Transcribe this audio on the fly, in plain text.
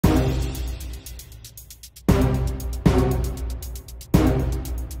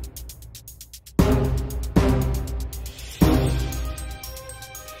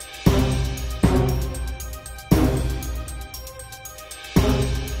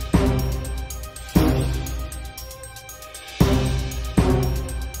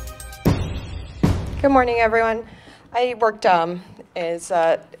Good morning, everyone. I worked I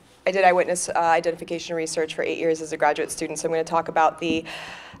did eyewitness identification research for 8 years as a graduate student, so I'm going to talk about the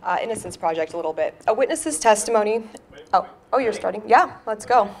Innocence Project a little bit. A witness's testimony. Oh, you're starting? Yeah, let's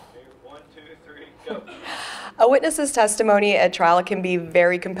go. 1, 2, 3, go. A witness's testimony at trial can be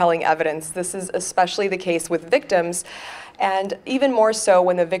very compelling evidence. This is especially the case with victims, and even more so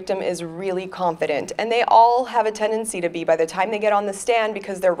when the victim is really confident. And they all have a tendency to be by the time they get on the stand,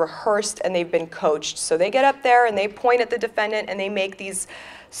 because they're rehearsed and they've been coached. So they get up there and they point at the defendant and they make these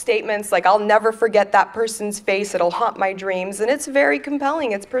statements like, "I'll never forget that person's face, it'll haunt my dreams," and it's very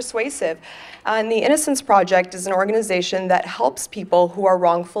compelling, it's persuasive. And the Innocence Project is an organization that helps people who are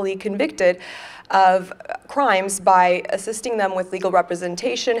wrongfully convicted of crimes by assisting them with legal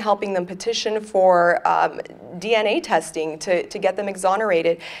representation, helping them petition for DNA testing to get them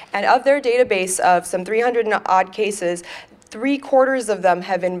exonerated. And of their database of some 300 and odd cases, 3/4 of them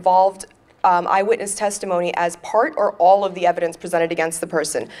have involved eyewitness testimony as part or all of the evidence presented against the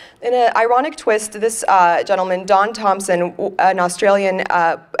person. In an ironic twist, this gentleman, Don Thompson, an Australian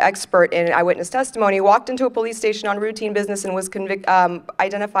expert in eyewitness testimony, walked into a police station on routine business and was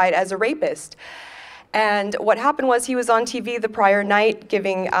identified as a rapist. And what happened was he was on TV the prior night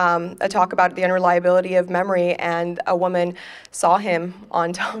giving a talk about the unreliability of memory, and a woman saw him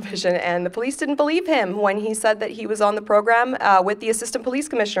on television, and the police didn't believe him when he said that he was on the program with the assistant police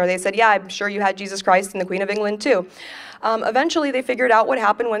commissioner. They said, "Yeah, I'm sure you had Jesus Christ and the Queen of England too." Eventually, they figured out what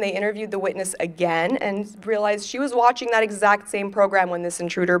happened when they interviewed the witness again and realized she was watching that exact same program when this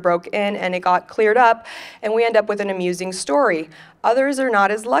intruder broke in, and it got cleared up, and we end up with an amusing story. Others are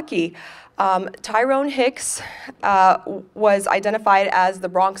not as lucky. Tyrone Hicks was identified as the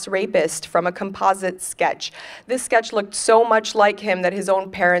Bronx rapist from a composite sketch. This sketch looked so much like him that his own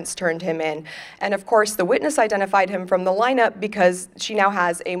parents turned him in. And of course, the witness identified him from the lineup because she now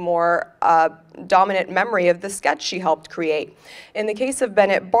has a more dominant memory of the sketch she helped create. In the case of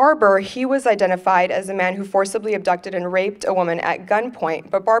Bennett Barber, he was identified as a man who forcibly abducted and raped a woman at gunpoint,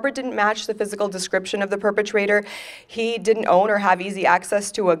 but Barber didn't match the physical description of the perpetrator. He didn't own or have easy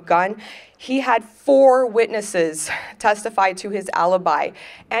access to a gun. He had 4 witnesses testify to his alibi,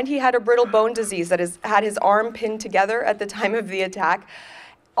 and he had a brittle bone disease that had his arm pinned together at the time of the attack.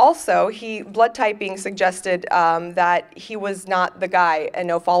 Also, blood typing suggested that he was not the guy, and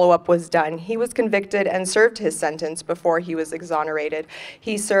no follow-up was done. He was convicted and served his sentence before he was exonerated.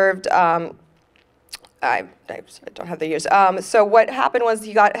 He served, I don't have the years. So what happened was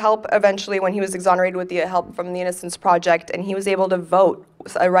he got help eventually when he was exonerated with the help from the Innocence Project, and he was able to vote,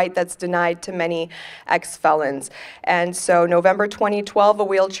 a right that's denied to many ex-felons. And so November 2012, a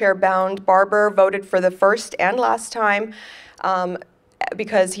wheelchair-bound Barber voted for the first and last time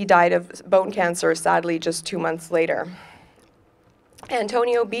because he died of bone cancer, sadly, just 2 months later.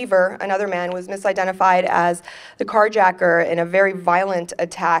 Antonio Beaver, another man, was misidentified as the carjacker in a very violent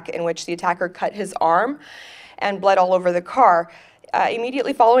attack in which the attacker cut his arm and bled all over the car.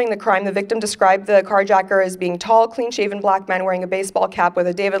 Immediately following the crime, the victim described the carjacker as being tall, clean-shaven black man wearing a baseball cap with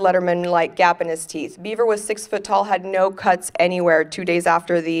a David Letterman-like gap in his teeth. Beaver was 6 foot tall, had no cuts anywhere 2 days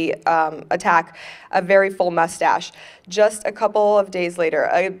after the attack, a very full mustache. Just a couple of days later,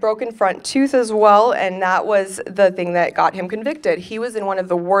 a broken front tooth as well, and that was the thing that got him convicted. He was in one of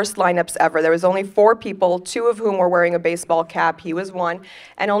the worst lineups ever. There was only 4 people, 2 of whom were wearing a baseball cap. He was one,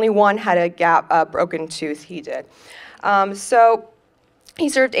 and only one had a broken tooth. He did. He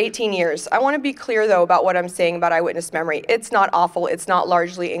served 18 years. I want to be clear, though, about what I'm saying about eyewitness memory. It's not awful. It's not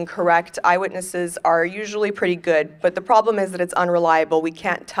largely incorrect. Eyewitnesses are usually pretty good, but the problem is that it's unreliable. We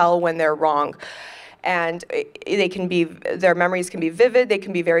can't tell when they're wrong. And their memories can be vivid, they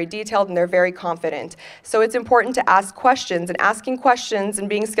can be very detailed, and they're very confident. So it's important to ask questions, and asking questions and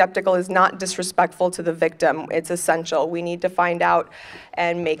being skeptical is not disrespectful to the victim. It's essential. We need to find out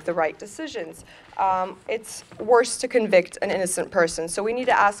and make the right decisions. It's worse to convict an innocent person. So we need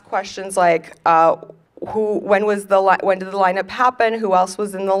to ask questions like, when did the lineup happen? Who else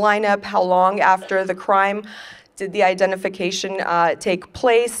was in the lineup? How long after the crime did the identification take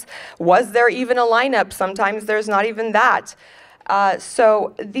place? Was there even a lineup? Sometimes there's not even that.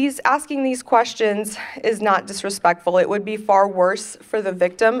 So asking these questions is not disrespectful. It would be far worse for the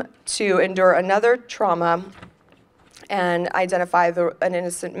victim to endure another trauma and identify an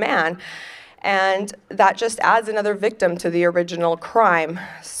innocent man. And that just adds another victim to the original crime.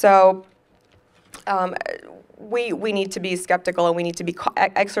 So we need to be skeptical, and we need to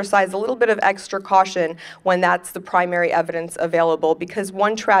exercise a little bit of extra caution when that's the primary evidence available, because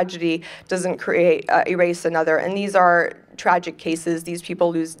one tragedy doesn't erase another. And these are tragic cases. These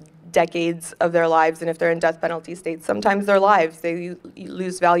people lose decades of their lives, and if they're in death penalty states, sometimes their lives. They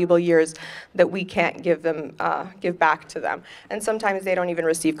lose valuable years that we can't give back to them. And sometimes they don't even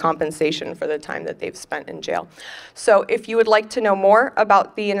receive compensation for the time that they've spent in jail. So if you would like to know more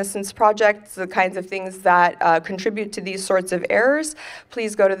about the Innocence Project, the kinds of things that contribute to these sorts of errors,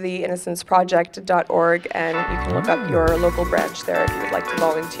 please go to theinnocenceproject.org and you can look up your local branch there if you would like to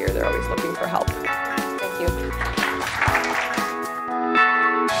volunteer. They're always looking for help.